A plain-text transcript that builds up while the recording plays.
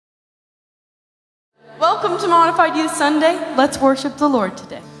Welcome to Modified Youth Sunday. Let's worship the Lord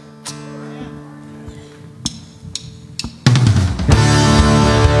today.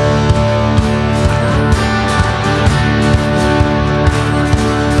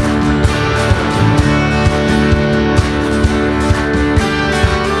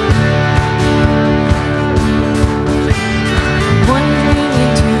 Wandering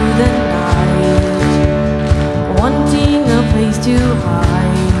into the night, wanting a place to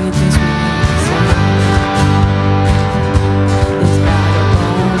hide this weary sound. Is that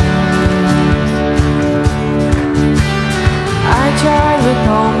alone?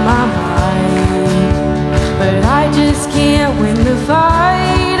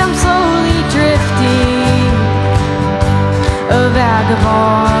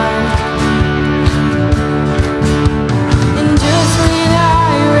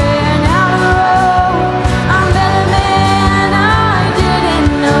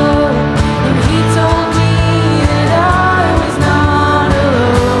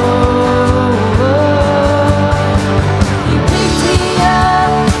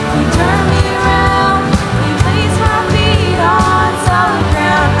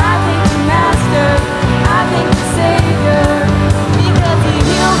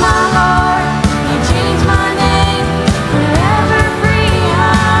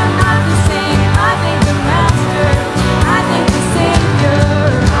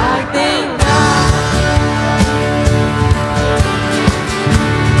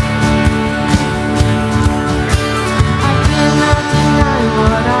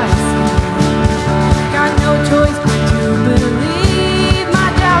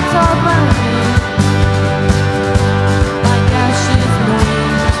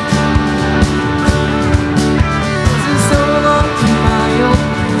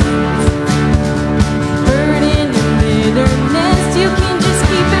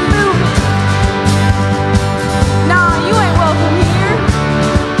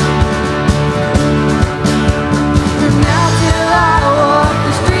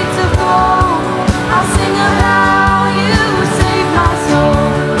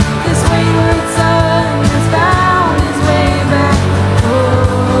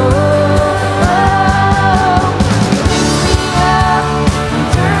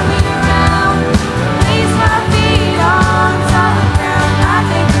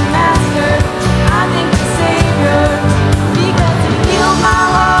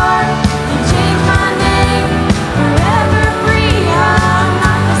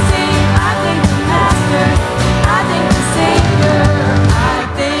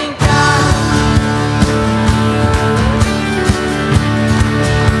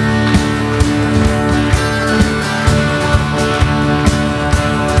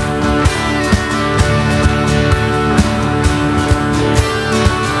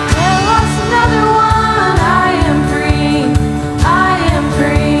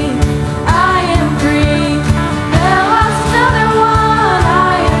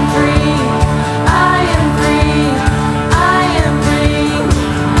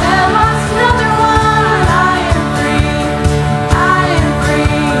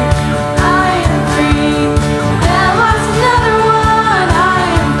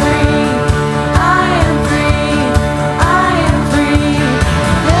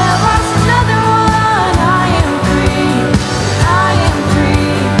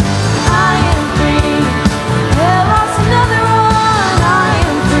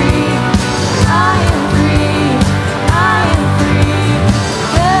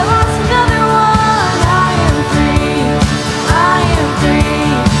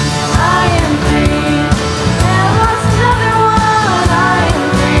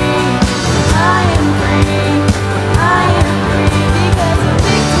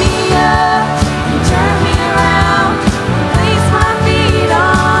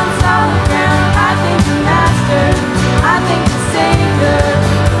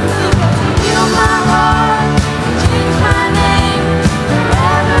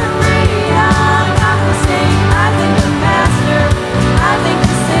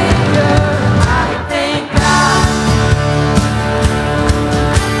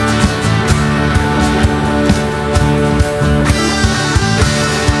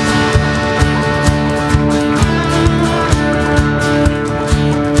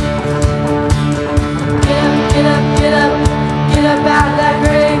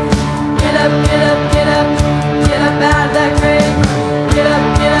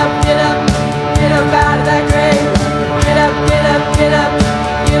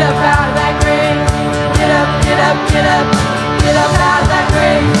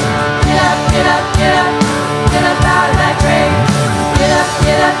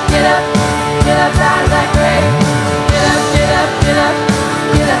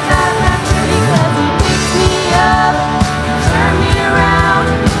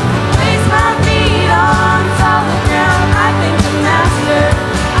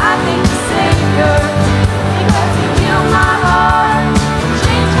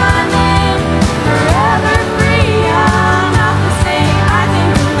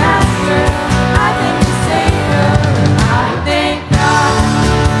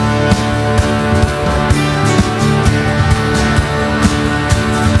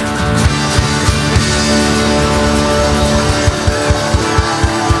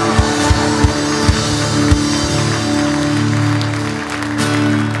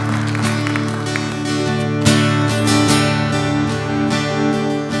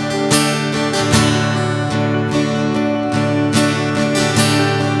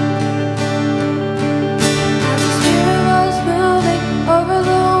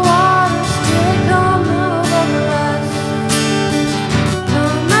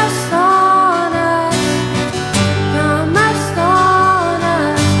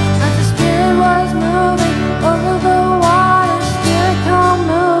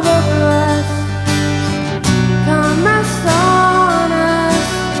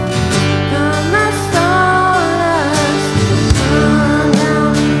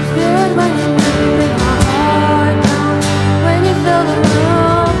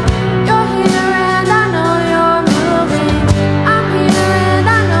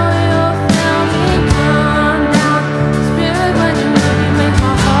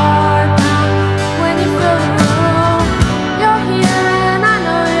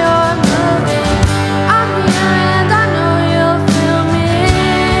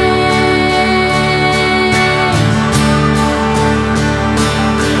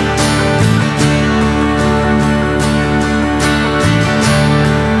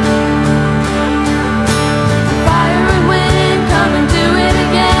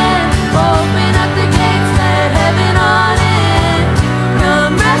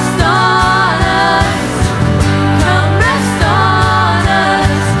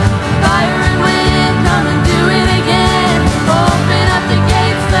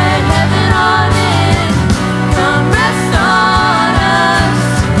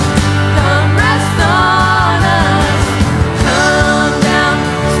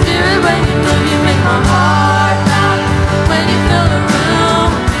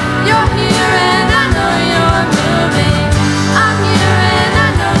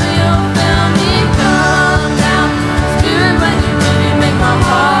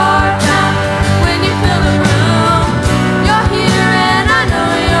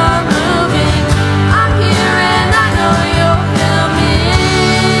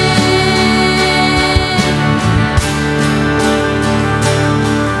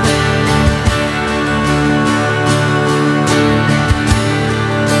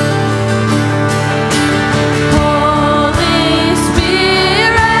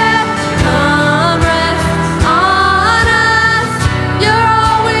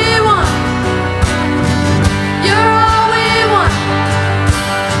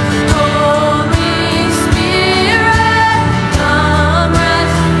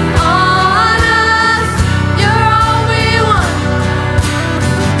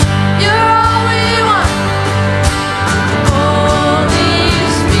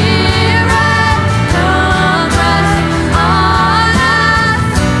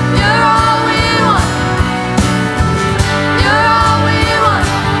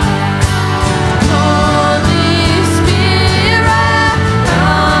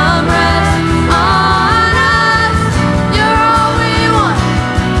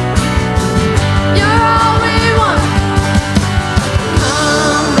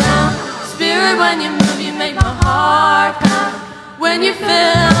 Spirit, when you move, you make my heart pound. When you fill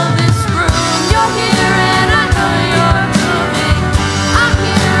this room, you're here and I know you're moving. I'm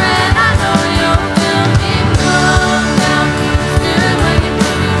here and I know you'll fill me. Come down. Spirit, when you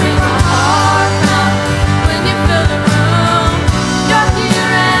move, you make my heart pound. When you fill the room, you're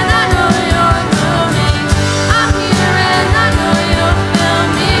here and I know you're moving. I'm here and I know you'll fill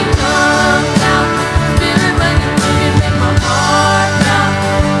me. Come down. Spirit, when you move, you make my heart pound.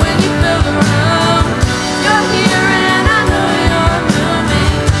 When you fill the room, you're here and I know you're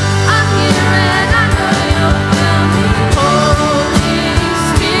moving.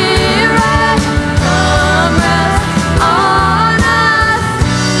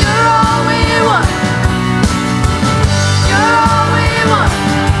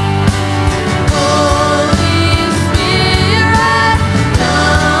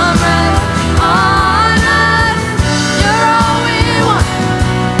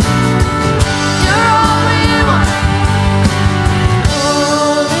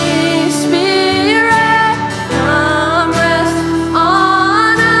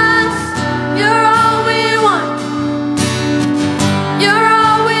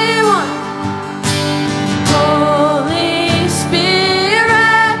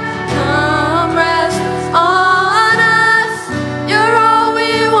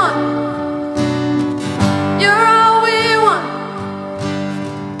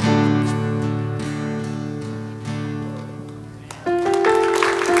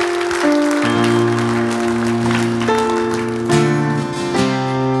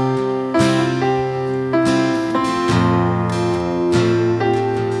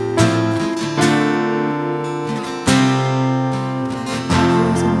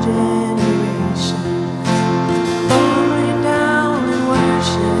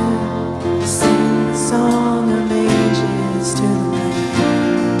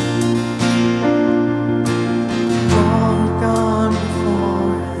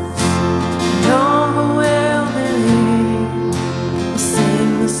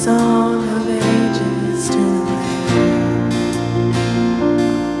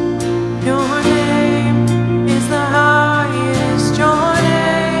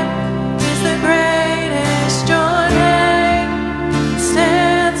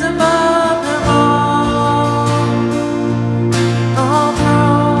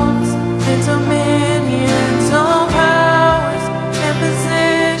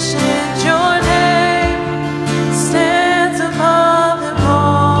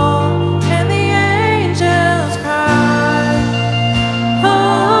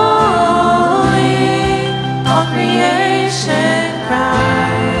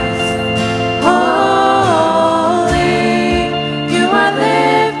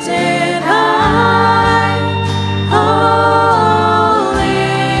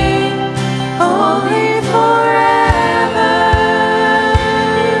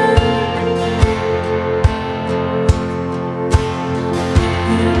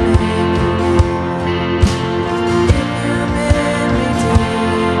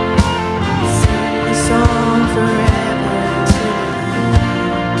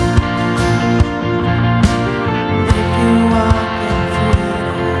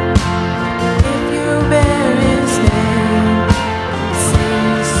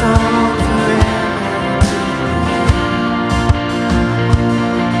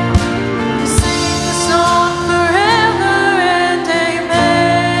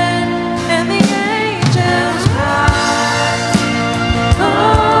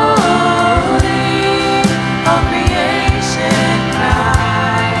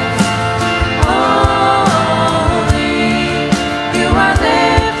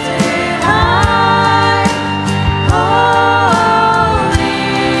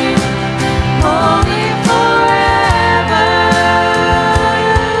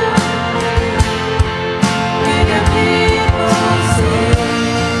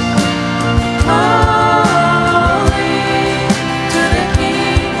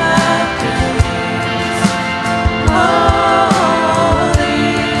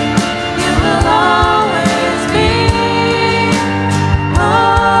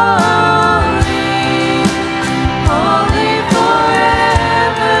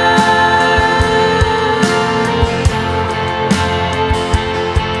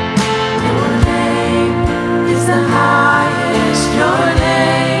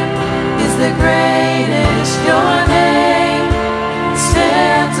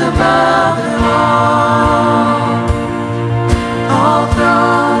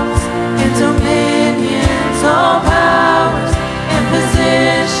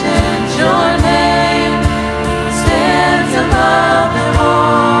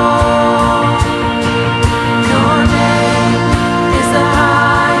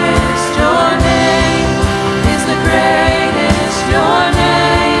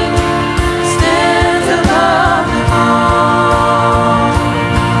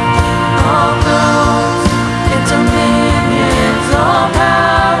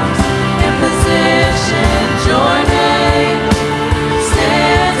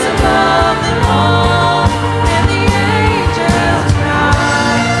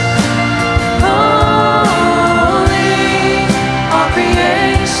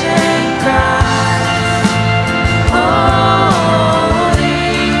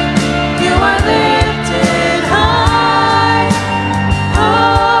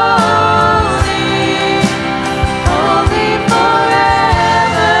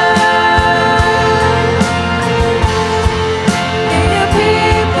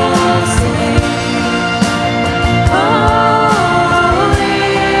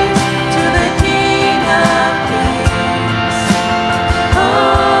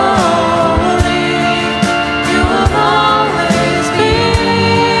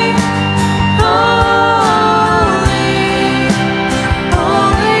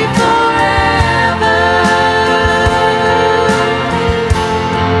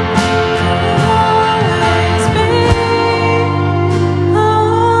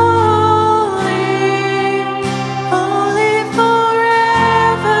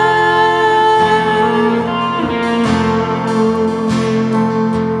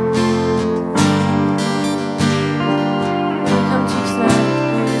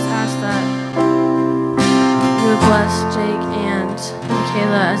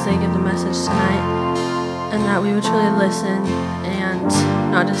 as they give the message tonight, and that we would truly listen and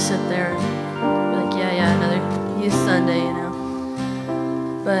not just sit there and be like, yeah, another Youth Sunday, you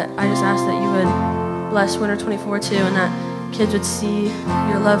know. But I just ask that you would bless Winter 24 too, and that kids would see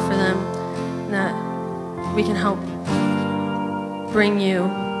your love for them, and that we can help bring you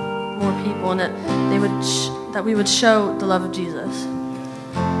more people, and that they would that we would show the love of Jesus.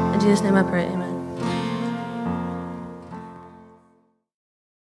 In Jesus' name I pray, amen.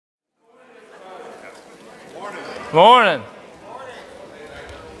 Morning.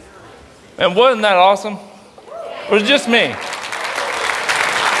 And wasn't that awesome? Or was it just me?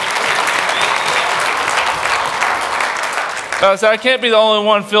 So I can't be the only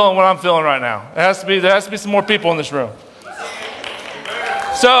one feeling what I'm feeling right now. There has to be some more people in this room.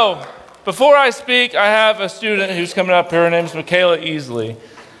 So, before I speak, I have a student who's coming up here. Her name's Michaela Easley.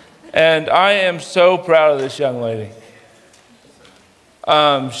 And I am so proud of this young lady.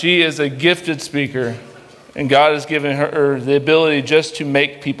 She is a gifted speaker, and God has given her the ability just to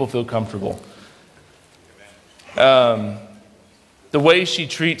make people feel comfortable. The way she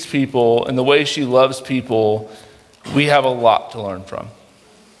treats people and the way she loves people, we have a lot to learn from.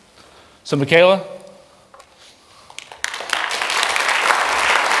 So, Michaela?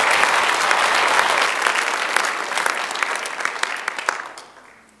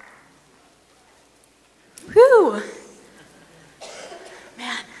 Whew.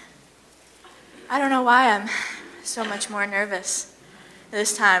 Man, I don't know why I'm so much more nervous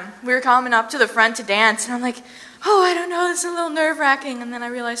this time. We were coming up to the front to dance, and I'm like, oh, I don't know, this is a little nerve-wracking. And then I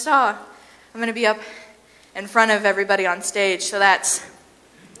realized, I'm going to be up in front of everybody on stage, so that's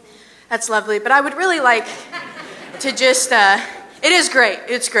lovely. But I would really like to just, it is great,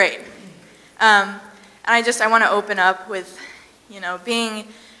 it's great. And I want to open up with, being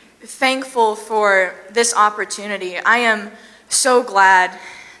thankful for this opportunity. I am so glad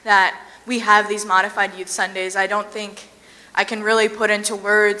that we have these Modified Youth Sundays. I don't think I can really put into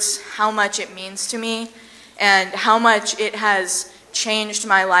words how much it means to me and how much it has changed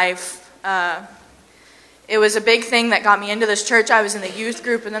my life. It was a big thing that got me into this church. I was in the youth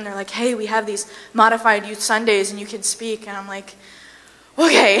group, and then they're like, hey, we have these Modified Youth Sundays, and you can speak. And I'm like,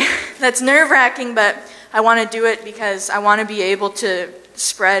 okay, that's nerve-wracking, but I want to do it because I want to be able to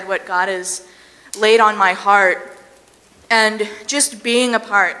spread what God has laid on my heart. And just being a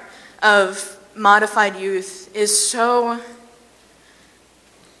part of Modified Youth is so,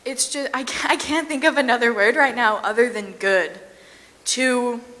 it's just, I can't think of another word right now other than good.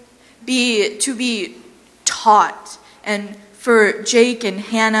 To be taught, and for Jake and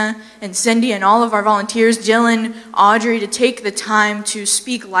Hannah and Cindy and all of our volunteers, Dylan, Audrey, to take the time to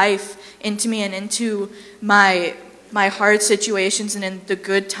speak life into me and into my hard situations and in the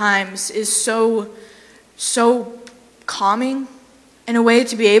good times is so calming in a way,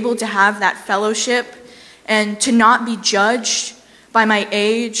 to be able to have that fellowship and to not be judged by my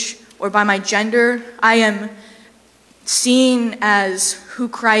age or by my gender. I am seen as who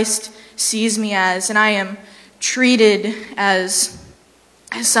Christ sees me as, and I am treated as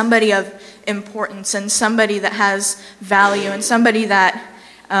somebody of importance and somebody that has value and somebody that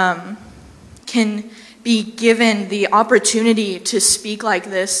can be given the opportunity to speak like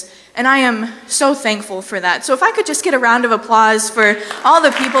this. And I am so thankful for that. So if I could just get a round of applause for all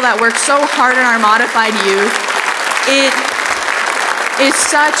the people that work so hard in our Modified Youth.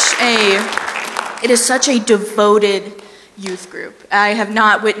 It is such a devoted youth group. I have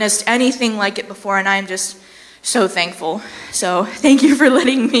not witnessed anything like it before, and I am just so thankful. So thank you for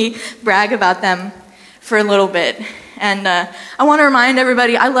letting me brag about them for a little bit. And I want to remind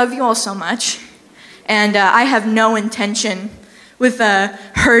everybody, I love you all so much. And I have no intention with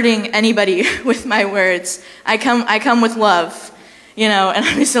hurting anybody with my words. I come with love, and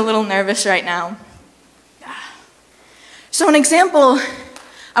I'm just a little nervous right now. So an example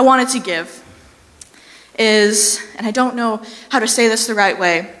I wanted to give is, and I don't know how to say this the right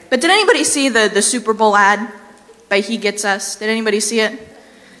way, but did anybody see the Super Bowl ad by He Gets Us? Did anybody see it?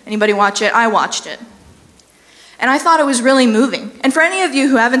 Anybody watch it? I watched it. And I thought it was really moving. And for any of you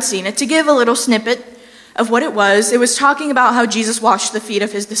who haven't seen it, to give a little snippet of what it was talking about how Jesus washed the feet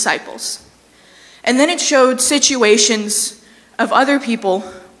of his disciples. And then it showed situations of other people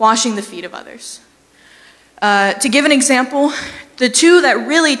washing the feet of others. To give an example, the two that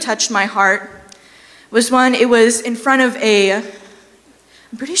really touched my heart was one, it was in front of I'm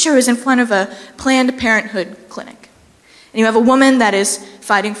pretty sure it was in front of a Planned Parenthood clinic. And you have a woman that is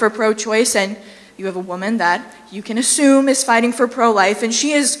fighting for pro-choice, and you have a woman that you can assume is fighting for pro-life, and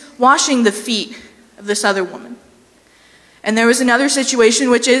she is washing the feet of this other woman. And there was another situation,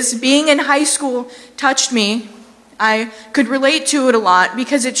 which is being in high school touched me. I could relate to it a lot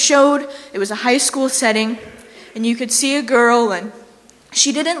because it was a high school setting, and you could see a girl, and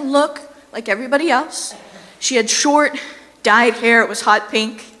she didn't look like everybody else. She had short, dyed hair. It was hot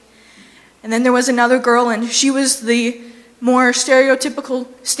pink. And then there was another girl, and she was the more stereotypical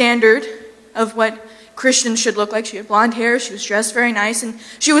standard of what Christians should look like. She had blonde hair. She was dressed very nice, and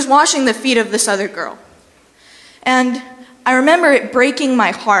she was washing the feet of this other girl. And I remember it breaking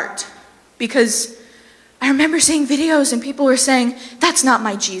my heart because I remember seeing videos and people were saying, "That's not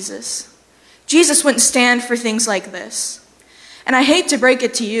my Jesus. Jesus wouldn't stand for things like this." And I hate to break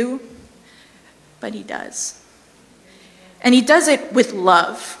it to you, but he does. And he does it with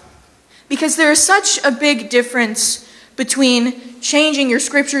love. Because there is such a big difference between changing your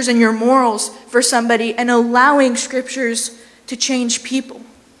scriptures and your morals for somebody and allowing scriptures to change people.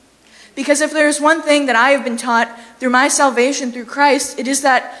 Because if there's one thing that I have been taught through my salvation through Christ, it is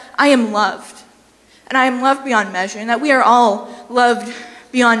that I am loved. And I am loved beyond measure, and that we are all loved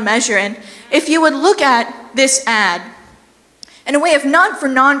beyond measure. And if you would look at this ad in a way of not for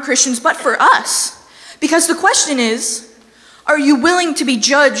non-Christians, but for us, because the question is, are you willing to be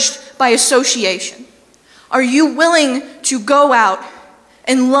judged by association? Are you willing to go out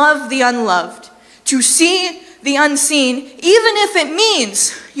and love the unloved, to see the unseen, even if it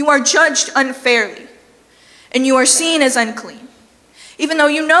means you are judged unfairly and you are seen as unclean? Even though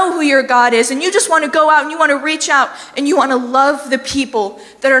you know who your God is and you just want to go out and you want to reach out and you want to love the people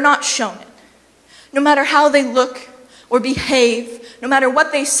that are not shown it. No matter how they look or behave, no matter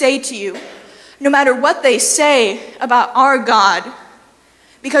what they say to you, no matter what they say about our God,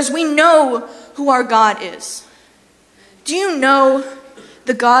 because we know who our God is. Do you know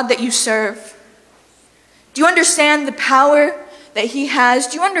the God that you serve? Do you understand the power that he has?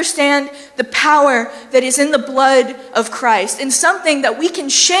 Do you understand the power that is in the blood of Christ and something that we can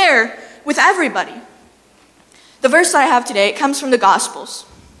share with everybody? The verse that I have today, it comes from the Gospels.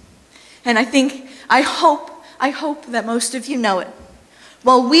 And I hope that most of you know it.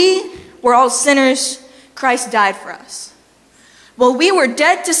 While we were all sinners, Christ died for us. While we were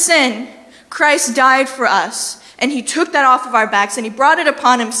dead to sin, Christ died for us. And he took that off of our backs and he brought it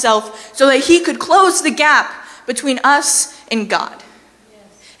upon himself so that he could close the gap between us and God. Yes.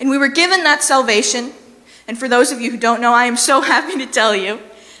 And we were given that salvation. And for those of you who don't know, I am so happy to tell you.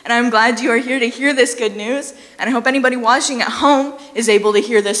 And I'm glad you are here to hear this good news. And I hope anybody watching at home is able to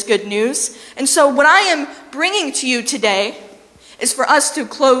hear this good news. And so what I am bringing to you today is for us to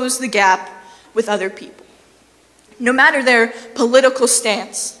close the gap with other people. No matter their political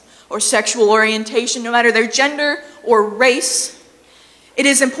stance or sexual orientation, no matter their gender or race, it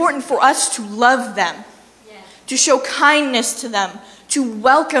is important for us to love them, to show kindness to them, to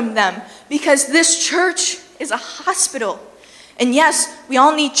welcome them, because this church is a hospital. And yes, we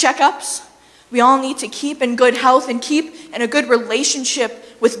all need checkups. We all need to keep in good health and keep in a good relationship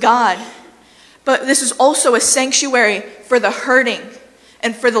with God. But this is also a sanctuary for the hurting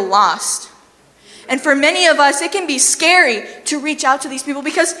and for the lost. And for many of us, it can be scary to reach out to these people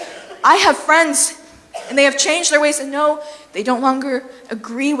because I have friends and they have changed their ways and no, they don't longer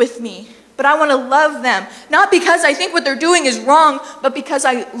agree with me. But I want to love them. Not because I think what they're doing is wrong, but because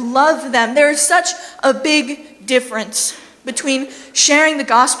I love them. There is such a big difference between sharing the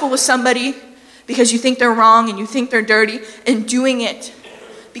gospel with somebody because you think they're wrong and you think they're dirty and doing it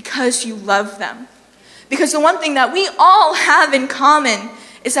because you love them. Because the one thing that we all have in common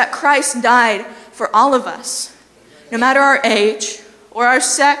is that Christ died for all of us. No matter our age or our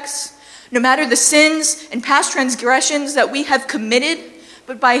sex, no matter the sins and past transgressions that we have committed,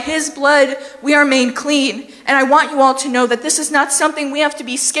 but by his blood we are made clean. And I want you all to know that this is not something we have to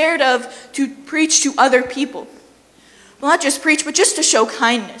be scared of to preach to other people. Well, not just preach, but just to show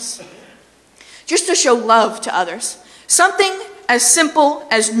kindness. Just to show love to others. Something as simple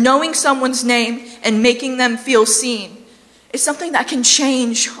as knowing someone's name and making them feel seen is something that can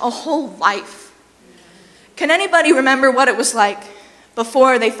change a whole life. Can anybody remember what it was like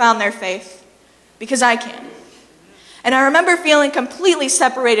before they found their faith? Because I can. And I remember feeling completely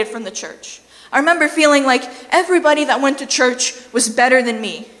separated from the church. I remember feeling like everybody that went to church was better than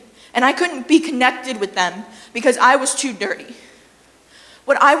me. And I couldn't be connected with them because I was too dirty.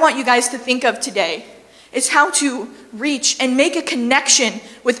 What I want you guys to think of today is how to reach and make a connection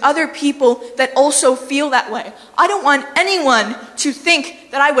with other people that also feel that way. I don't want anyone to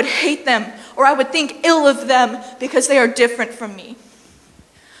think that I would hate them or I would think ill of them because they are different from me.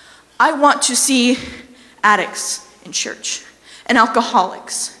 I want to see addicts in church and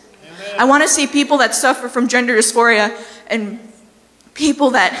alcoholics. Amen. I want to see people that suffer from gender dysphoria and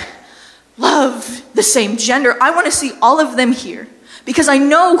people that love the same gender. I want to see all of them here because I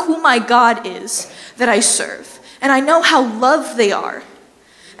know who my God is that I serve. And I know how loved they are.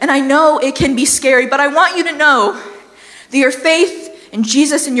 And I know it can be scary, but I want you to know that your faith in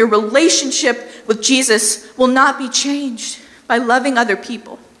Jesus and your relationship with Jesus will not be changed by loving other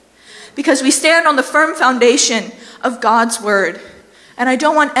people. Because we stand on the firm foundation of God's word. And I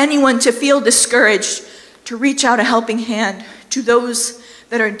don't want anyone to feel discouraged to reach out a helping hand to those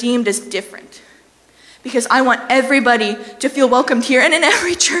that are deemed as different. Because I want everybody to feel welcomed here and in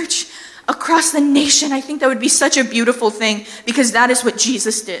every church across the nation. I think that would be such a beautiful thing, because that is what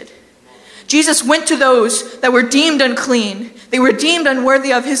Jesus did. Jesus went to those that were deemed unclean. They were deemed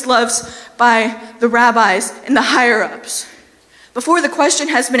unworthy of his loves by the rabbis and the higher-ups. Before the question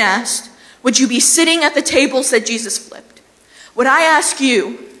has been asked, would you be sitting at the tables that Jesus flipped? What I ask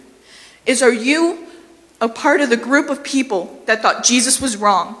you is, are you a part of the group of people that thought Jesus was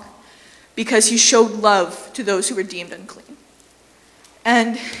wrong because he showed love to those who were deemed unclean?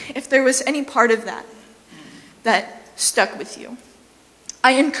 And if there was any part of that stuck with you,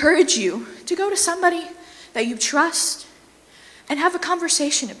 I encourage you to go to somebody that you trust and have a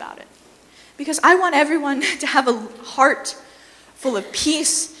conversation about it. Because I want everyone to have a heart full of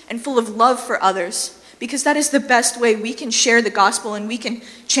peace and full of love for others, because that is the best way we can share the gospel and we can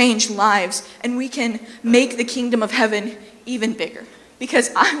change lives and we can make the kingdom of heaven even bigger.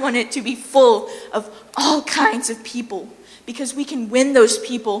 Because I want it to be full of all kinds of people, because we can win those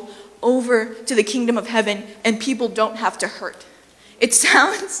people over to the kingdom of heaven and people don't have to hurt. It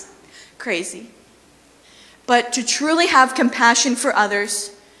sounds crazy, but to truly have compassion for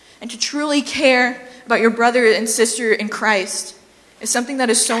others and to truly care about your brother and sister in Christ is something that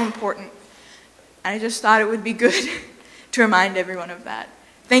is so important. And I just thought it would be good to remind everyone of that.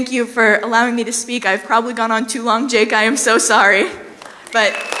 Thank you for allowing me to speak. I've probably gone on too long, Jake. I am so sorry.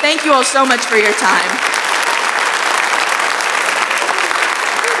 But thank you all so much for your time.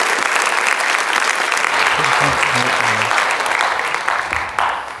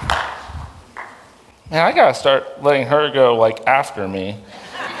 Man, I gotta start letting her go like after me.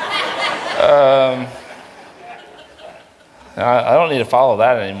 I don't need to follow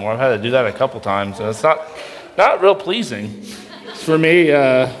that anymore. I've had to do that a couple times, and it's not real pleasing for me.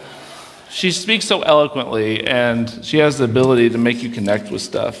 She speaks so eloquently, and she has the ability to make you connect with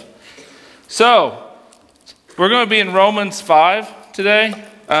stuff. So, we're going to be in Romans 5 today.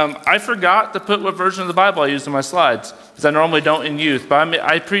 I forgot to put what version of the Bible I used in my slides, because I normally don't in youth, but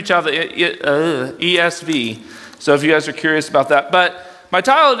I preach out of the ESV, so if you guys are curious about that. But my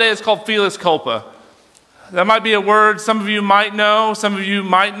title today is called Felix Culpa. That might be a word some of you might know, some of you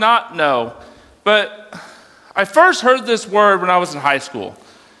might not know. But I first heard this word when I was in high school.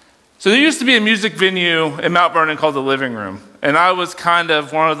 So there used to be a music venue in Mount Vernon called The Living Room, and I was kind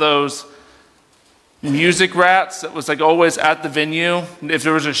of one of those music rats that was like always at the venue. If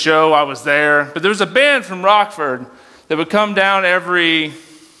there was a show, I was there. But there was a band from Rockford that would come down every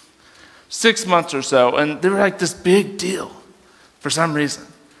 6 months or so, and they were like this big deal for some reason.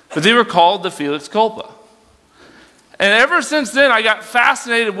 But they were called the Felix Culpa. And ever since then, I got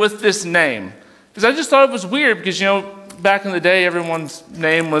fascinated with this name, because I just thought it was weird, because, back in the day, everyone's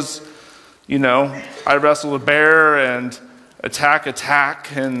name was, I wrestle a bear and attack,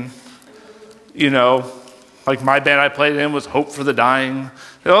 and, like my band I played in was Hope for the Dying.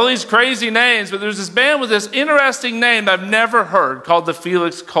 All these crazy names, but there's this band with this interesting name that I've never heard called the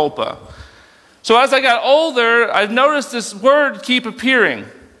Felix Culpa. So as I got older, I've noticed this word keep appearing.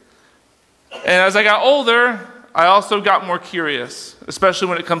 And as I got older, I also got more curious, especially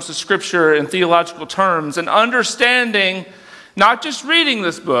when it comes to scripture and theological terms and understanding, not just reading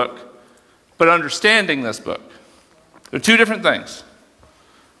this book, but understanding this book. They're two different things.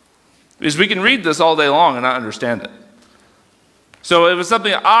 Because we can read this all day long and not understand it. So it was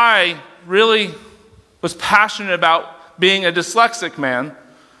something I really was passionate about, being a dyslexic man,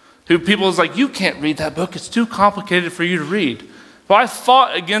 who people was like, you can't read that book, it's too complicated for you to read. Well, I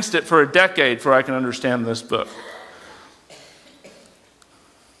fought against it for a decade before I can understand this book.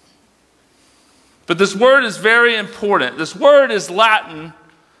 But this word is very important. This word is Latin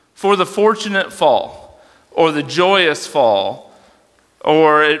for the fortunate fall, or the joyous fall,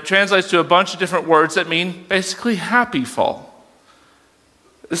 or it translates to a bunch of different words that mean basically happy fall.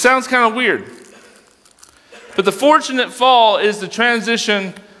 It sounds kind of weird. But the fortunate fall is the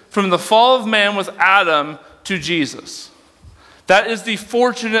transition from the fall of man with Adam to Jesus. That is the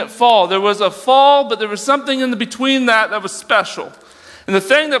fortunate fall. There was a fall, but there was something in between that was special. And the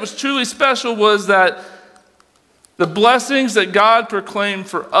thing that was truly special was that the blessings that God proclaimed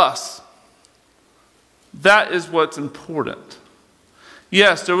for us, that is what's important.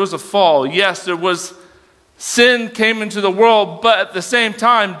 Yes, there was a fall. Yes, there was sin came into the world, but at the same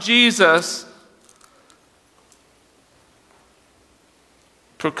time, Jesus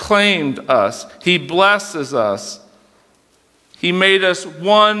proclaimed us. He blesses us. He made us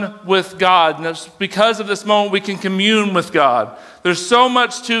one with God. And it's because of this moment we can commune with God. There's so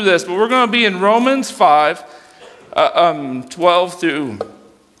much to this, but we're going to be in Romans 5, 12 through,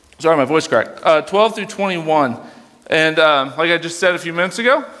 sorry, my voice cracked, 12 through 21. And like I just said a few minutes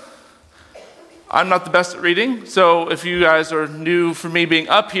ago, I'm not the best at reading. So if you guys are new for me being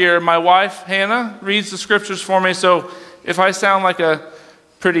up here, my wife, Hannah, reads the scriptures for me. So if I sound like a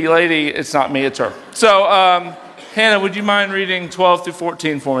pretty lady, it's not me, it's her. So, Hannah, would you mind reading 12 through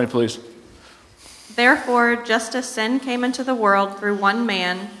 14 for me, please? Therefore, just as sin came into the world through one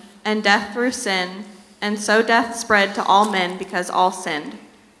man, and death through sin, and so death spread to all men because all sinned.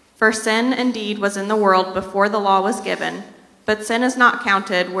 For sin indeed was in the world before the law was given, but sin is not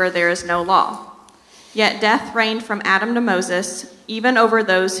counted where there is no law. Yet death reigned from Adam to Moses, even over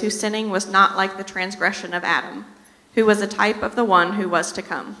those whose sinning was not like the transgression of Adam, who was a type of the one who was to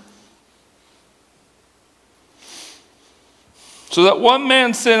come. So that one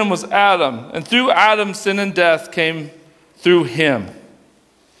man's sin was Adam, and through Adam sin and death came through him.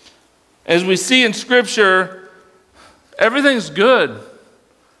 As we see in Scripture, everything's good.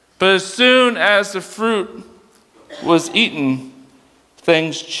 But as soon as the fruit was eaten,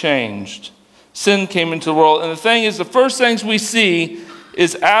 things changed. Sin came into the world. And the thing is, the first things we see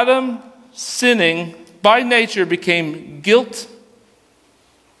is Adam sinning by nature became guilty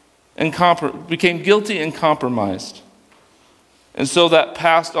and compromised. And so that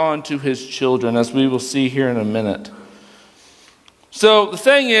passed on to his children, as we will see here in a minute. So the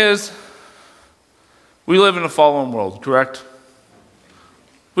thing is, we live in a fallen world, correct?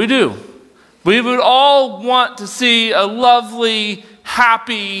 We do. We would all want to see a lovely,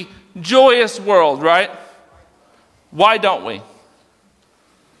 happy, joyous world, right? Why don't we?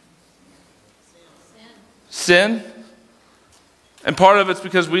 Sin. And part of it's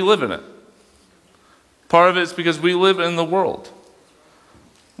because we live in it. Part of it's because we live in the world.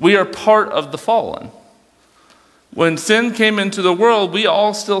 We are part of the fallen. When sin came into the world, we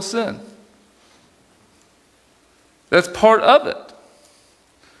all still sin. That's part of it.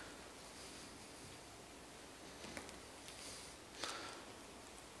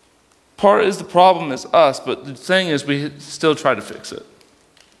 Part is the problem is us, but the thing is we still try to fix it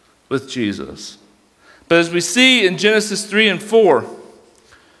with Jesus. But as we see in Genesis 3 and 4,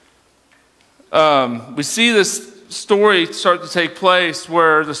 we see this story start to take place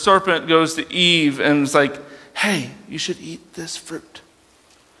where the serpent goes to Eve and is like, hey, you should eat this fruit.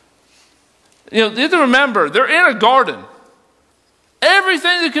 You have to remember, they're in a garden.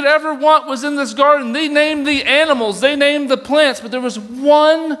 Everything they could ever want was in this garden. They named the animals, they named the plants, but there was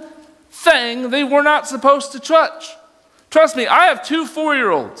one thing they were not supposed to touch. Trust me, I have 2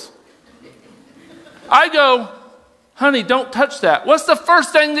 4-year-olds. I go, honey, don't touch that. What's the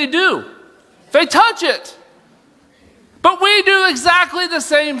first thing they do? They touch it. But we do exactly the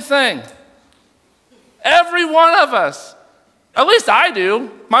same thing. Every one of us. At least I do.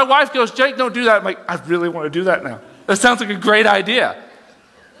 My wife goes, Jake, don't do that. I'm like, I really want to do that now. That sounds like a great idea.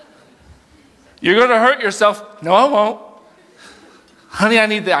 You're going to hurt yourself. No, I won't. Honey, I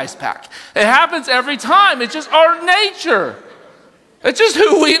need the ice pack. It happens every time. It's just our nature. It's just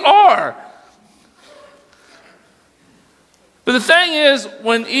who we are. But the thing is,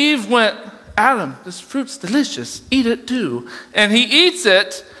 when Eve went, Adam, this fruit's delicious. Eat it too. And he eats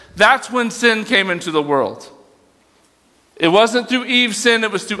it. That's when sin came into the world. It wasn't through Eve's sin.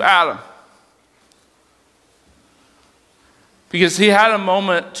 It was through Adam. Because he had a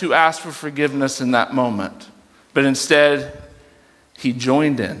moment to ask for forgiveness in that moment. But instead, he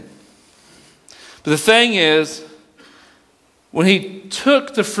joined in. But the thing is, when he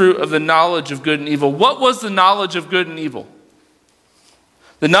took the fruit of the knowledge of good and evil, what was the knowledge of good and evil?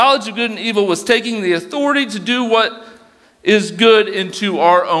 The knowledge of good and evil was taking the authority to do what is good into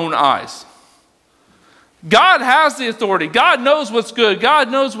our own eyes. God has the authority. God knows what's good.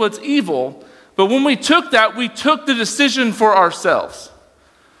 God knows what's evil. But when we took that, we took the decision for ourselves.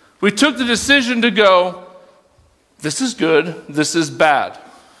 We took the decision to go, this is good, this is bad.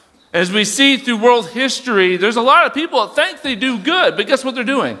 As we see through world history, there's a lot of people that think they do good, but guess what they're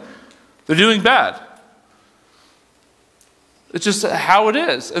doing? They're doing bad. It's just how it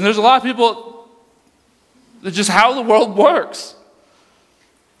is. And there's a lot of people, it's just how the world works.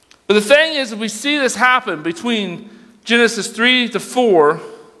 But the thing is, if we see this happen between Genesis 3 to 4,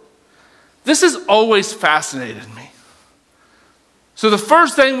 this has always fascinated me. So the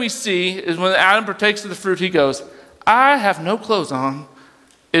first thing we see is when Adam partakes of the fruit, he goes, I have no clothes on.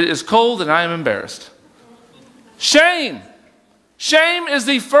 It is cold and I am embarrassed. Shame. Shame is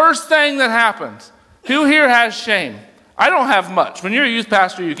the first thing that happens. Who here has shame? I don't have much. When you're a youth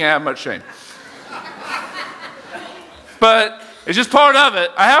pastor, you can't have much shame. But it's just part of it.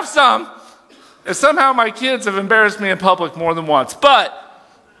 I have some. And somehow my kids have embarrassed me in public more than once. But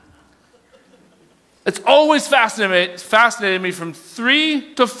it's always fascinated me from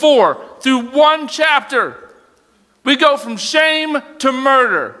 3 to 4 through one chapter. We go from shame to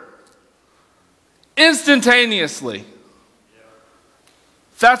murder instantaneously.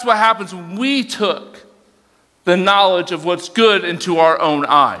 That's what happens when we took the knowledge of what's good into our own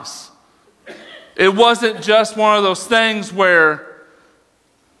eyes. It wasn't just one of those things where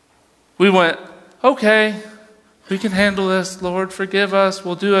we went, okay, we can handle this. Lord, forgive us.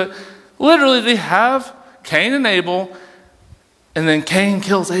 We'll do it. Literally, they have Cain and Abel, and then Cain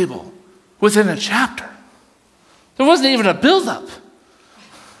kills Abel within a chapter. There wasn't even a buildup.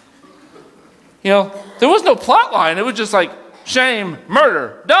 There was no plot line. It was just like shame,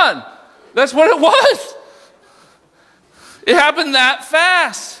 murder, done. That's what it was. It happened that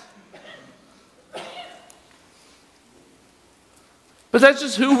fast. But that's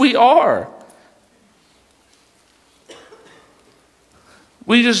just who we are.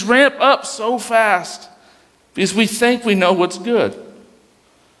 We just ramp up so fast because we think we know what's good.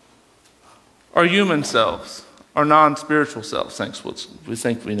 Our human selves, our non-spiritual selves, we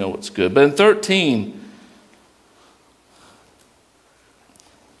think we know what's good. But in 13,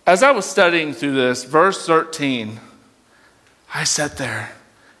 as I was studying through this, verse 13, I sat there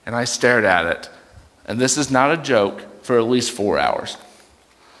and I stared at it. And this is not a joke, for at least 4 hours.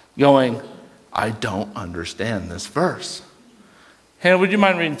 Going, I don't understand this verse. Hannah, would you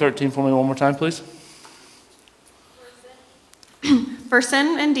mind reading 13 for me one more time, please? For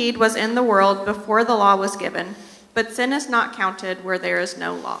sin indeed was in the world before the law was given, but sin is not counted where there is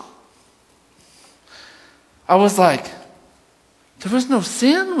no law. I was like, there was no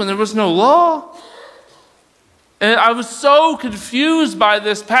sin when there was no law? And I was so confused by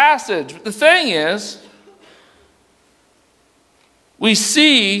this passage. But the thing is, we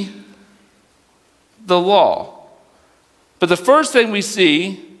see the law. But the first thing we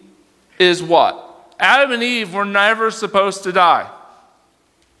see is what? Adam and Eve were never supposed to die.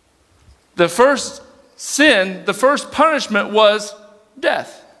 The first sin, the first punishment was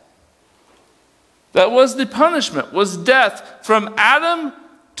death. That was the punishment, was death. From Adam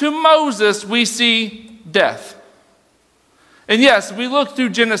to Moses, we see death. And yes, we look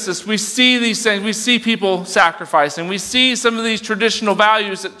through Genesis, we see these things, we see people sacrificing, we see some of these traditional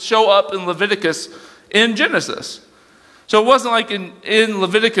values that show up in Leviticus in Genesis. So it wasn't like in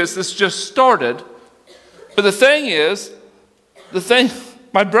Leviticus this just started. But the thing is,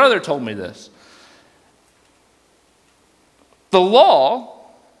 my brother told me this. The law,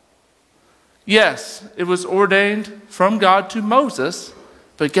 yes, it was ordained from God to Moses,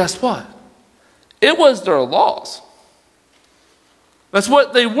 but guess what? It was their laws. That's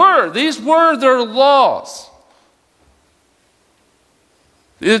what they were. These were their laws.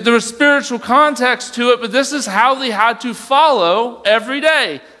 There was spiritual context to it, but this is how they had to follow every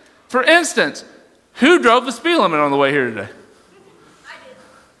day. For instance, who drove the speed limit on the way here today?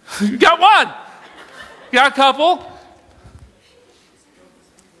 I did. You got one. You got a couple.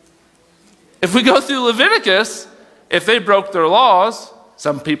 If we go through Leviticus, if they broke their laws,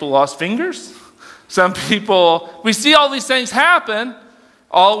 some people lost fingers. Some people, we see all these things happen.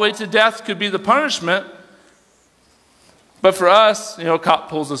 All the way to death could be the punishment. But for us, a cop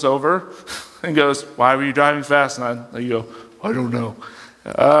pulls us over and goes, why were you driving fast? And you go, I don't know.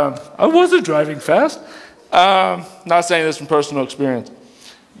 I wasn't driving fast. Not saying this from personal experience.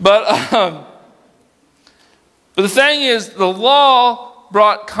 But the thing is, the law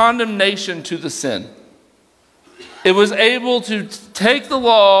brought condemnation to the sin. It was able to take the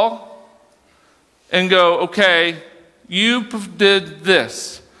law and go, okay, you did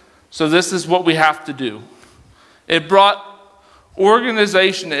this, so this is what we have to do. It brought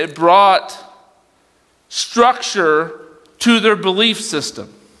organization, it brought structure to their belief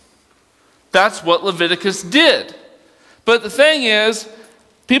system. That's what Leviticus did. But the thing is,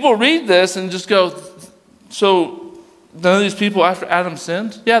 people read this and just go, so none of these people after Adam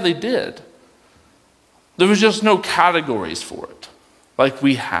sinned? Yeah, they did. There was just no categories for it, like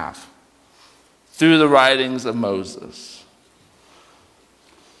we have through the writings of Moses.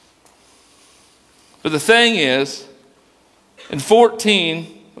 But the thing is, in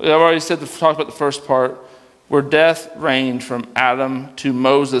 14, I've already talked about the first part, where death reigned from Adam to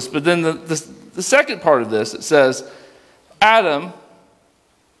Moses. But then the second part of this, it says, Adam,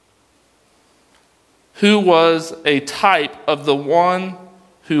 who was a type of the one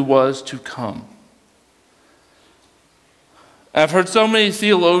who was to come. I've heard so many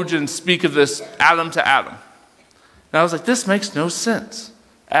theologians speak of this Adam to Adam. And I was like, this makes no sense.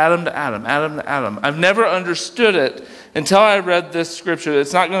 Adam to Adam, Adam to Adam. I've never understood it until I read this scripture.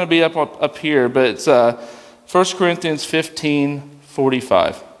 It's not going to be up here, but it's 1 Corinthians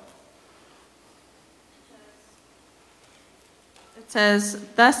 15:45. It says,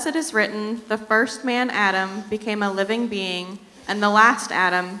 "Thus it is written, the first man Adam became a living being, and the last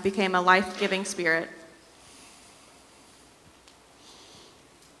Adam became a life-giving spirit."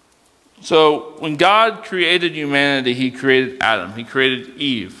 So when God created humanity, he created Adam. He created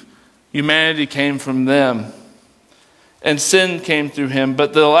Eve. Humanity came from them. And sin came through him.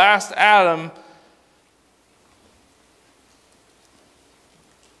 But the last Adam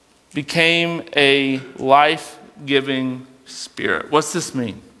became a life-giving spirit. What's this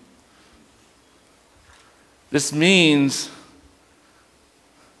mean? This means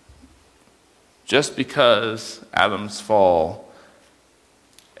just because Adam's fall,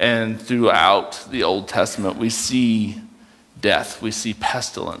 and throughout the Old Testament, we see death, we see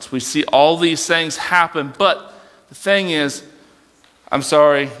pestilence, we see all these things happen. But the thing is, I'm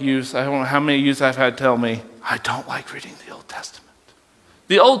sorry, youth, I don't know how many youth I've had tell me, I don't like reading the Old Testament.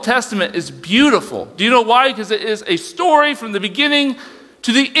 The Old Testament is beautiful. Do you know why? Because it is a story from the beginning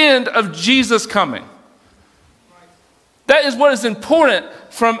to the end of Jesus coming. That is what is important.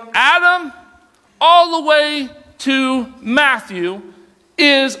 From Adam all the way to Matthew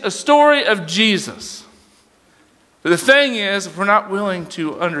is a story of Jesus. But the thing is, if we're not willing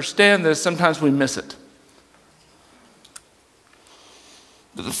to understand this, sometimes we miss it.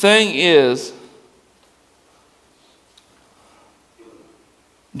 But the thing is,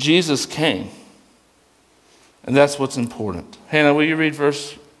 Jesus came. And that's what's important. Hannah, will you read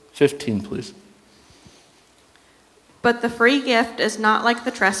verse 15, please? "But the free gift is not like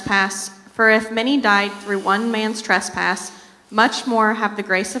the trespass, for if many died through one man's trespass, much more have the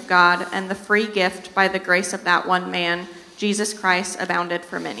grace of God and the free gift by the grace of that one man, Jesus Christ, abounded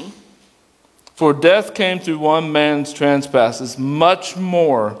for many." For death came through one man's trespasses, much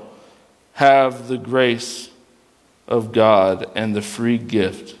more have the grace of God and the free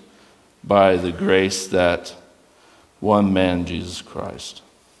gift by the grace that one man, Jesus Christ.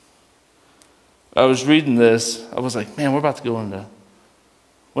 I was reading this, I was like, man, we're about to go into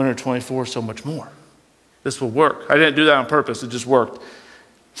winter 24 so much more. This will work. I didn't do that on purpose. It just worked.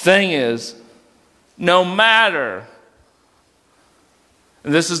 Thing is, no matter,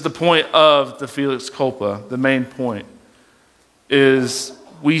 and this is the point of the Felix Culpa, the main point, is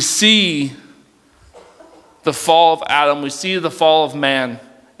we see the fall of Adam, we see the fall of man,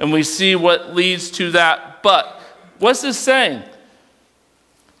 and we see what leads to that. But what's this saying?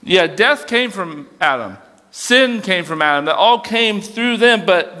 Yeah, death came from Adam. Sin came from Adam. That all came through them,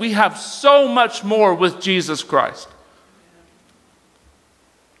 but we have so much more with Jesus Christ.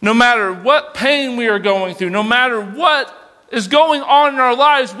 No matter what pain we are going through, no matter what is going on in our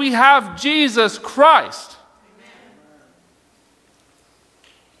lives, we have Jesus Christ.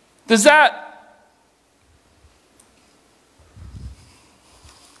 Does that...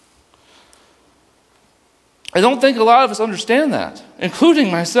 I don't think a lot of us understand that,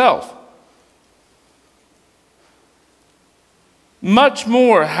 including myself. Much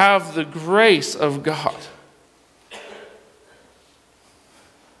more have the grace of God.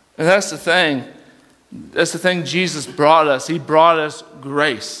 And that's the thing. That's the thing Jesus brought us. He brought us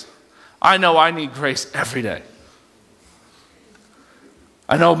grace. I know I need grace every day.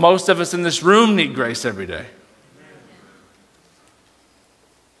 I know most of us in this room need grace every day.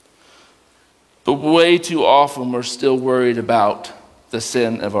 But way too often we're still worried about the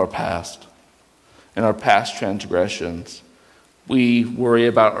sin of our past and our past transgressions. We worry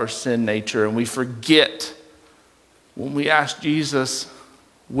about our sin nature, and we forget when we ask Jesus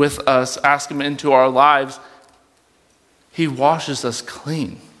with us, ask him into our lives, he washes us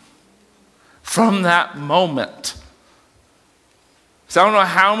clean. From that moment. So I don't know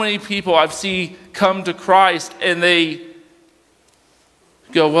how many people I've seen come to Christ and they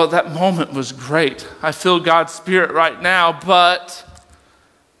go, well, that moment was great. I feel God's Spirit right now, but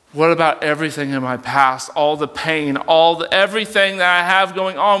what about everything in my past? All the pain, everything that I have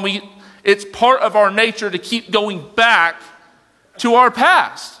going on. It's part of our nature to keep going back to our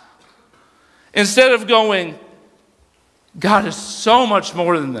past. Instead of going, God is so much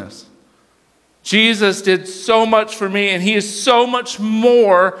more than this. Jesus did so much for me, and he is so much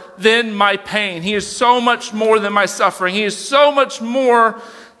more than my pain. He is so much more than my suffering. He is so much more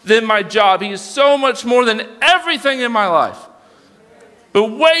than my job. He is so much more than everything in my life.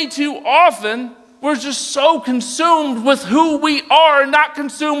 But way too often, we're just so consumed with who we are and not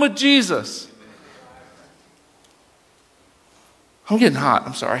consumed with Jesus. I'm getting hot.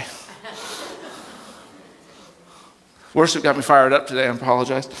 I'm sorry. Worship got me fired up today. I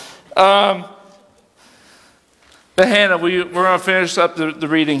apologize. But Hannah, we're going to finish up the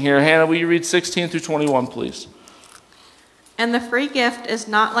reading here. Hannah, will you read 16 through 21, please? And the free gift is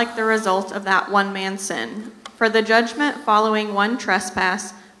not like the result of that one man's sin. For the judgment following one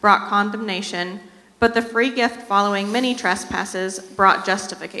trespass brought condemnation, but the free gift following many trespasses brought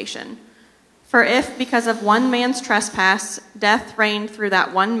justification. For if, because of one man's trespass, death reigned through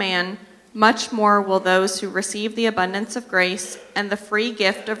that one man, much more will those who receive the abundance of grace and the free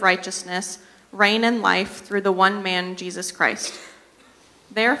gift of righteousness reign in life through the one man, Jesus Christ.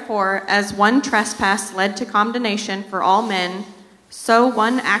 Therefore, as one trespass led to condemnation for all men, so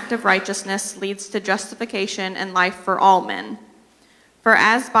one act of righteousness leads to justification and life for all men. For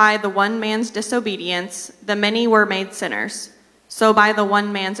as by the one man's disobedience the many were made sinners, so by the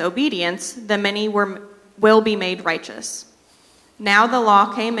one man's obedience the many will be made righteous. Now the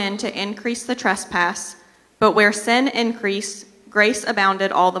law came in to increase the trespass, but where sin increased, grace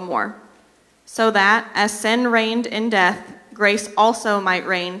abounded all the more. So that, as sin reigned in death, grace also might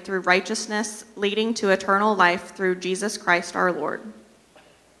reign through righteousness, leading to eternal life through Jesus Christ our Lord.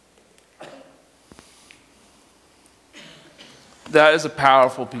 That is a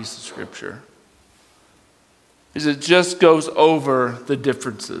powerful piece of scripture. It just goes over the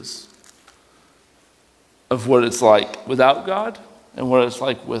differences of what it's like without God and what it's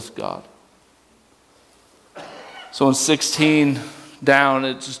like with God. So in 16 down,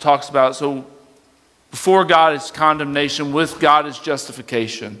 it just talks about, so before God is condemnation, with God is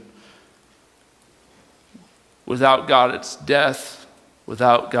justification. Without God it's death, with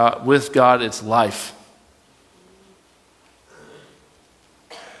God it's life.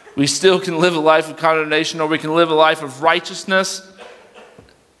 We still can live a life of condemnation, or we can live a life of righteousness.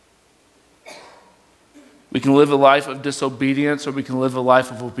 We can live a life of disobedience, or we can live a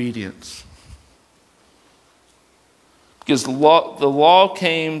life of obedience. Because the law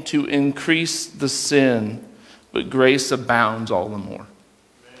came to increase the sin, but grace abounds all the more.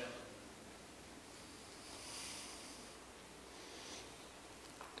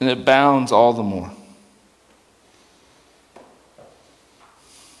 And it abounds all the more.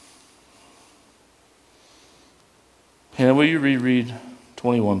 Hannah, will you reread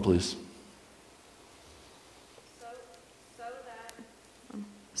 21, please?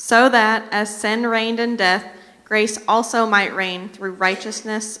 So that, as sin reigned in death, grace also might reign through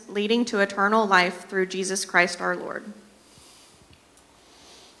righteousness, leading to eternal life through Jesus Christ our Lord.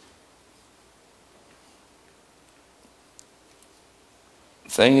 The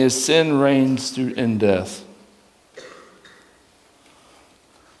thing is, sin reigns in death.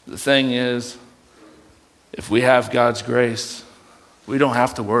 The thing is, if we have God's grace, we don't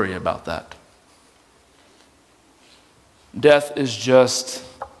have to worry about that. Death is just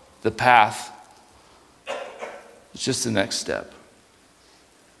the path. It's just the next step.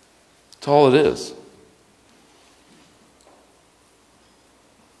 That's all it is.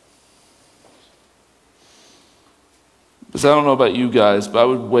 Because I don't know about you guys, but I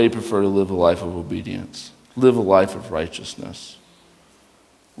would way prefer to live a life of obedience. Live a life of righteousness.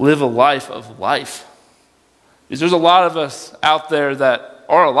 Live a life of life. Because there's a lot of us out there that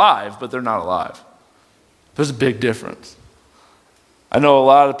are alive, but they're not alive. There's a big difference. I know a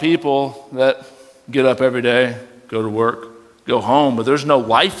lot of people that get up every day, go to work, go home, but there's no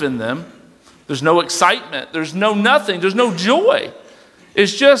life in them. There's no excitement. There's no nothing. There's no joy.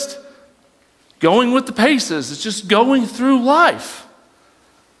 It's just going with the paces. It's just going through life.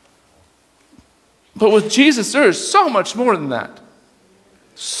 But with Jesus, there is so much more than that.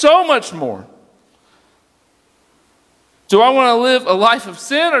 So much more. Do I want to live a life of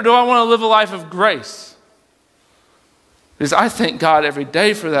sin, or do I want to live a life of grace? Because I thank God every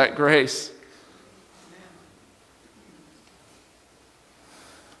day for that grace.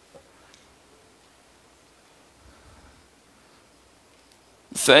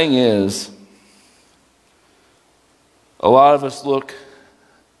 The thing is, a lot of us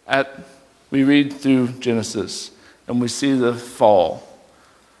we read through Genesis and we see the fall.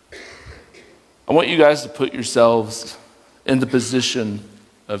 I want you guys to put yourselves in the position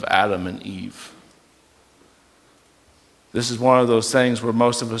of Adam and Eve. This is one of those things where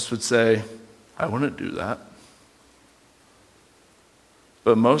most of us would say, I wouldn't do that.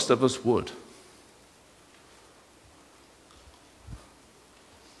 But most of us would.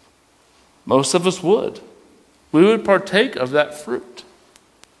 Most of us would. We would partake of that fruit.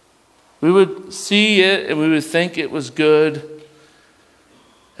 We would see it and we would think it was good,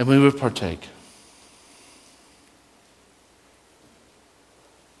 and we would partake.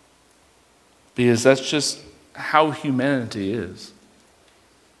 Because that's just how humanity is.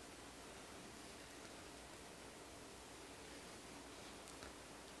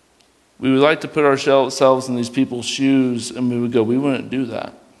 We would like to put ourselves in these people's shoes, and we would go, we wouldn't do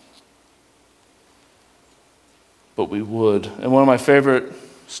that. But we would. And one of my favorite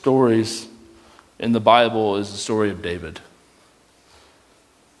stories in the Bible is the story of David.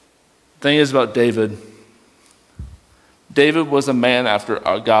 The thing is about David, David was a man after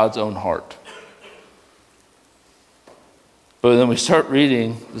God's own heart. But then we start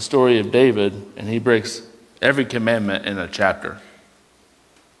reading the story of David, and he breaks every commandment in a chapter.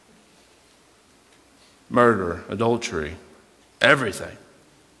 Murder, adultery, everything.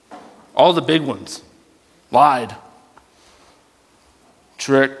 All the big ones. Lied.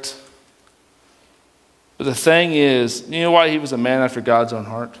 Tricked. But the thing is, you know why he was a man after God's own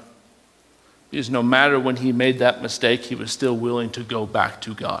heart? Because no matter when he made that mistake, he was still willing to go back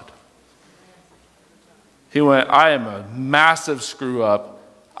to God. He went, I am a massive screw up.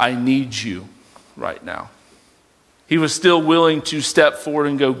 I need you right now. He was still willing to step forward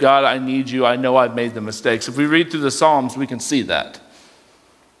and go, God, I need you. I know I've made the mistakes. If we read through the Psalms, we can see that.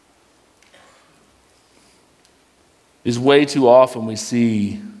 Because way too often we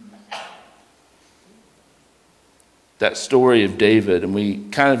see that story of David, and we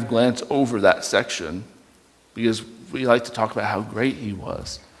kind of glance over that section because we like to talk about how great he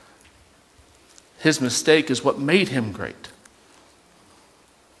was. His mistake is what made him great.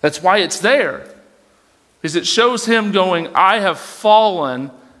 That's why it's there. Because it shows him going, I have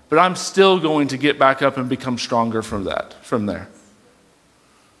fallen, but I'm still going to get back up and become stronger from there.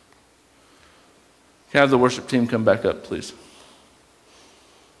 Can I have the worship team come back up, please?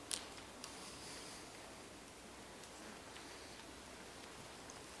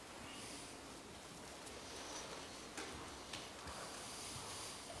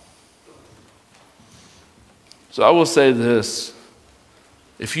 So I will say this.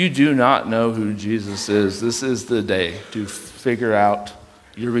 If you do not know who Jesus is, this is the day to figure out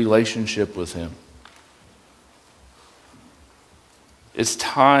your relationship with him. It's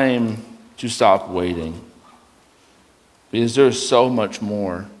time to stop waiting, because there's so much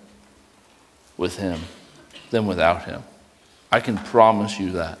more with him than without him. I can promise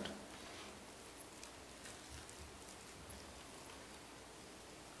you that.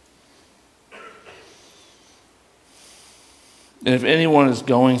 And if anyone is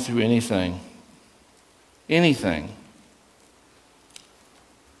going through anything,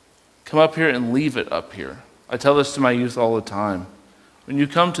 come up here and leave it up here. I tell this to my youth all the time. When you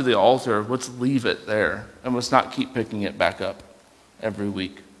come to the altar, let's leave it there, and let's not keep picking it back up every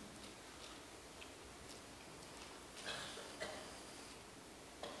week.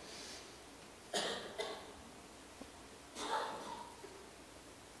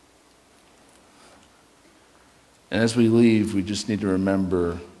 And as we leave, we just need to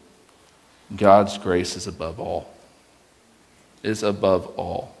remember God's grace is above all. Is above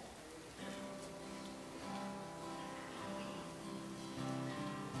all.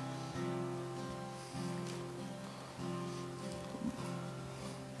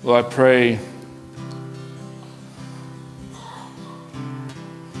 Lord, I pray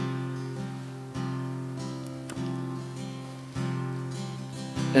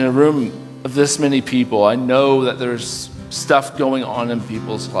in a room of this many people, I know that there's stuff going on in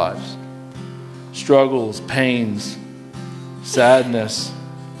people's lives. Struggles, pains, sadness.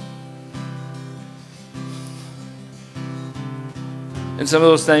 And some of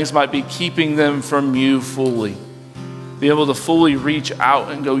those things might be keeping them from you fully. Be able to fully reach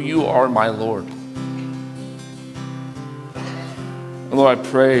out and go, you are my Lord. And Lord, I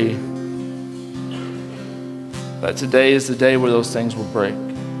pray that today is the day where those things will break.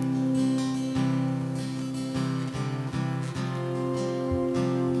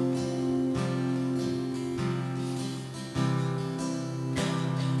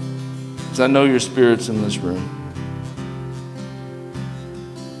 Because I know your Spirit's in this room.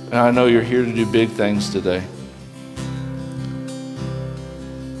 And I know you're here to do big things today.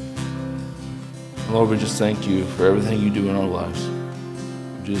 And Lord, we just thank you for everything you do in our lives.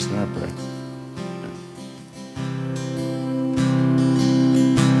 In Jesus' name I pray.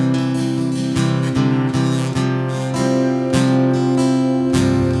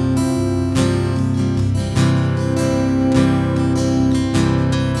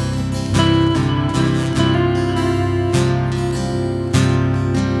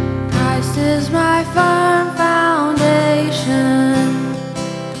 Christ is my firm foundation,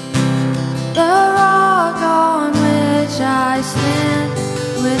 the rock on which I stand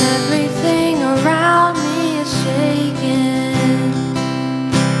when everything around me is shaking.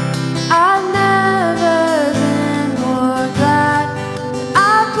 I've never been more glad that I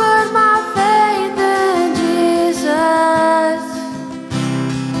put my faith in Jesus.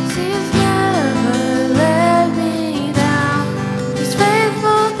 See his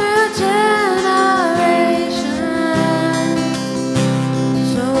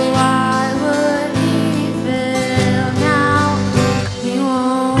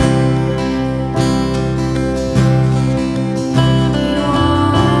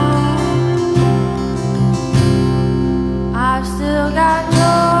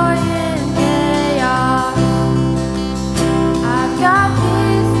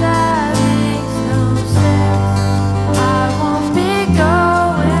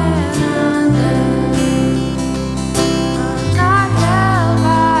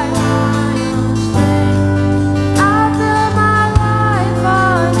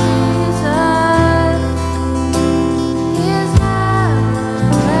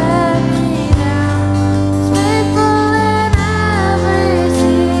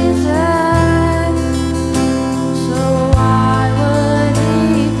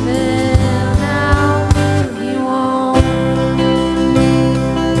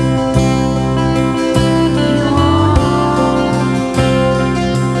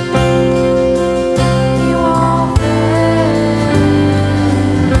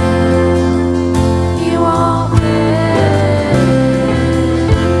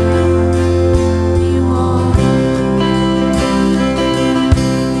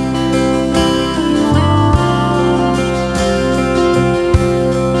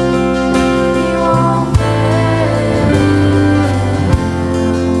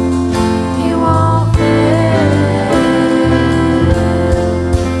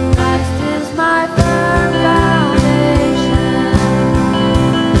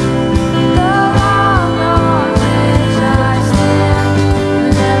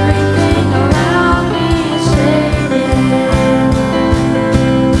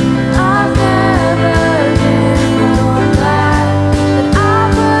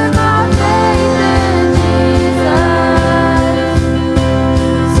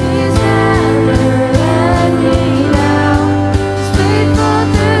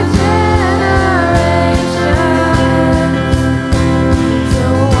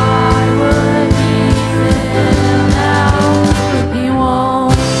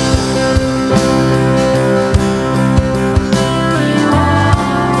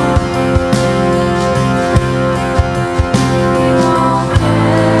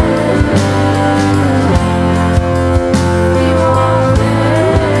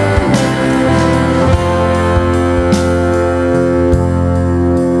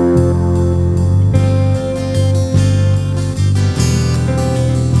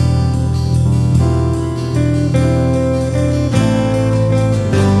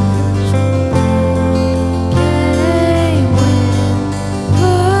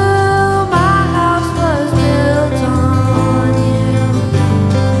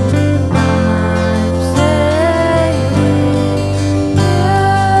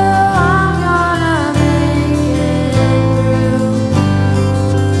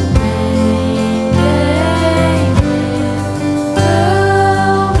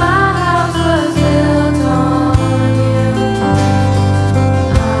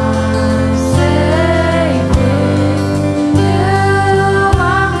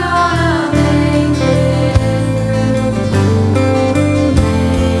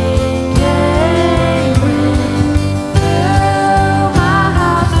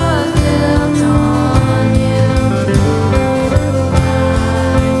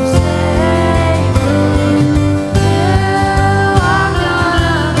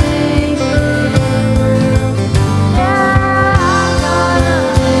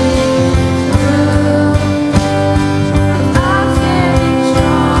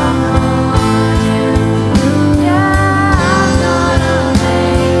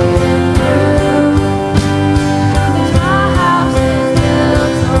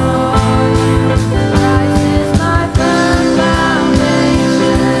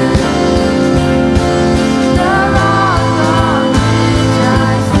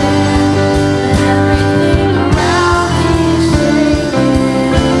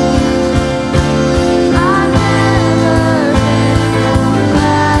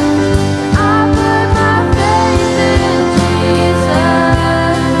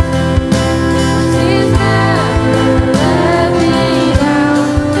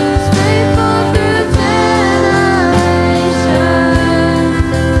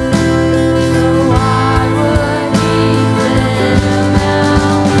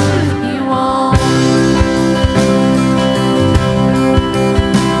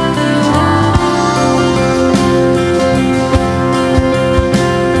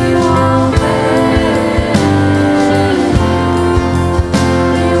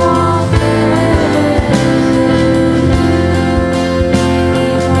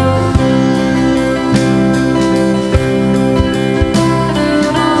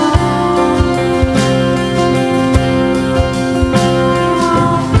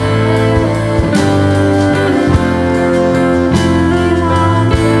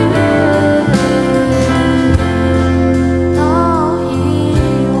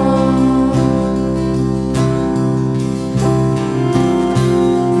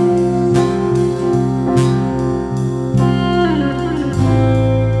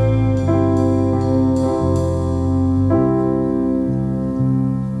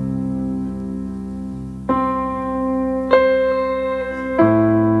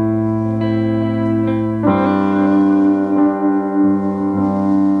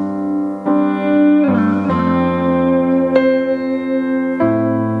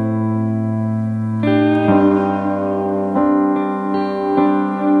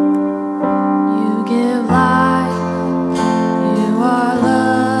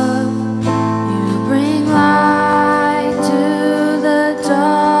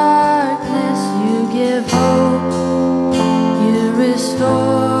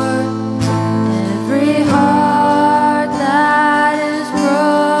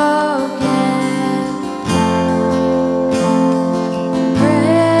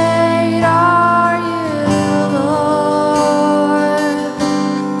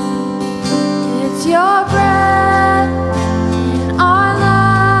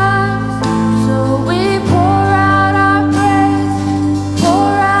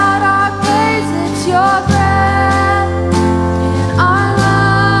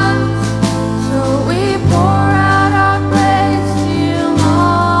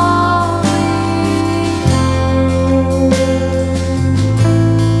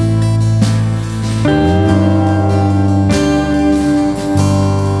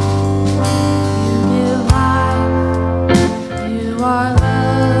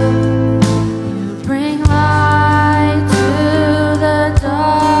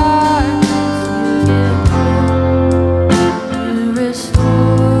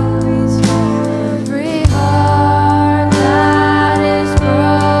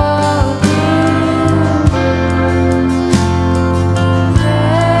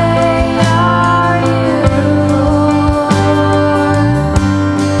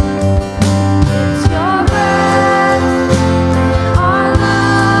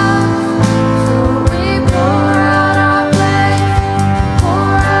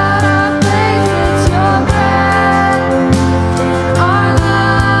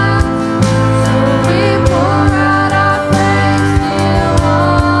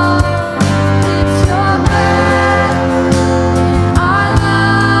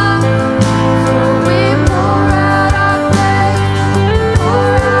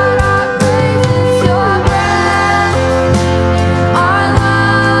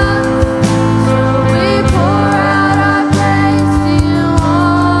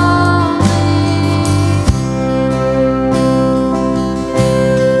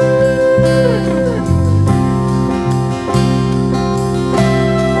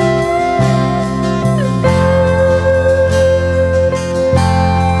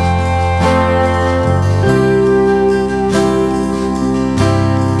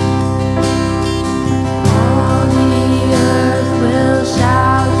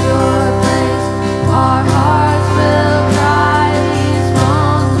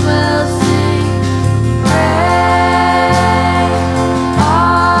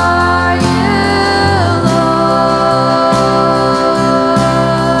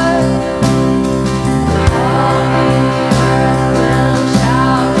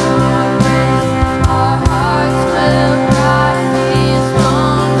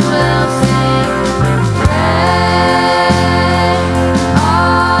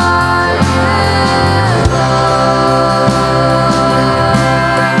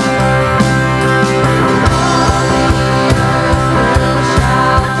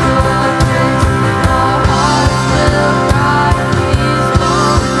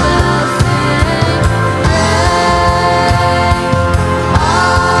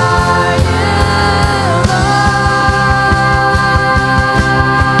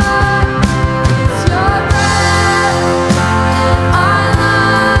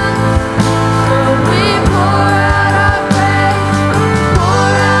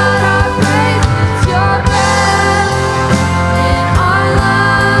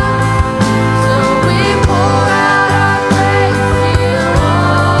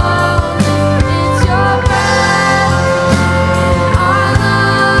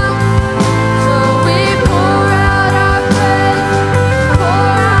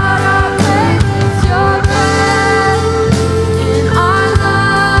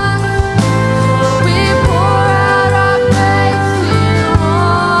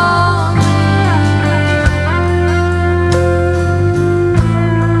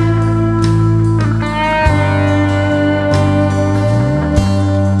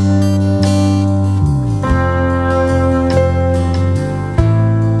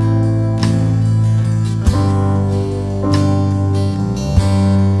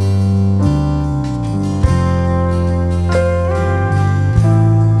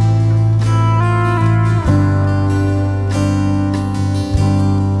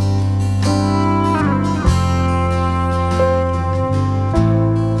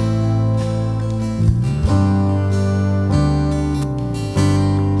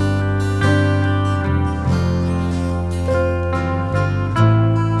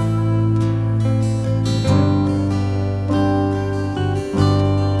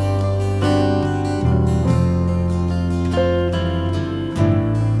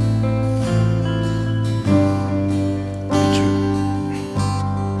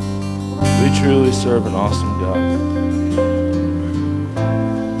serve an awesome God.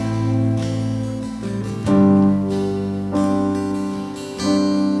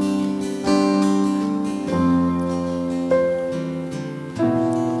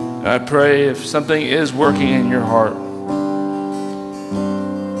 I pray if something is working in your heart,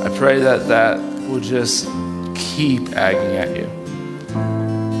 I pray that that will just keep agging at you.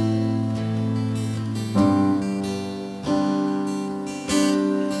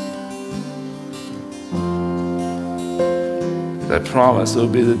 I promise it will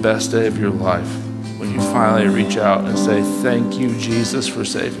be the best day of your life when you finally reach out and say, "Thank you, Jesus, for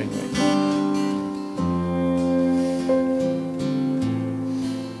saving me."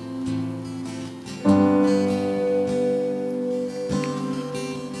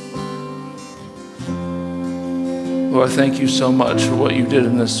 Lord, I thank you so much for what you did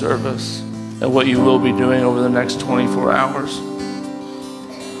in this service and what you will be doing over the next 24 hours.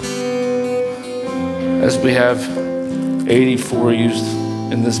 As we have 84 youth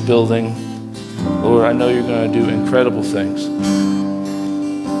in this building, Lord, I know you're going to do incredible things.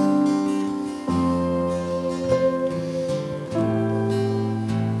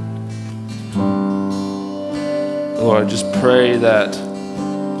 Lord, I just pray that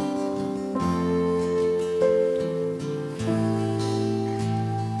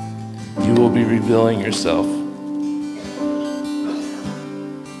you will be revealing yourself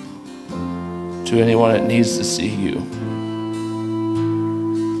to anyone that needs to see you.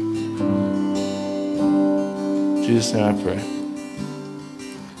 In Jesus' name I pray.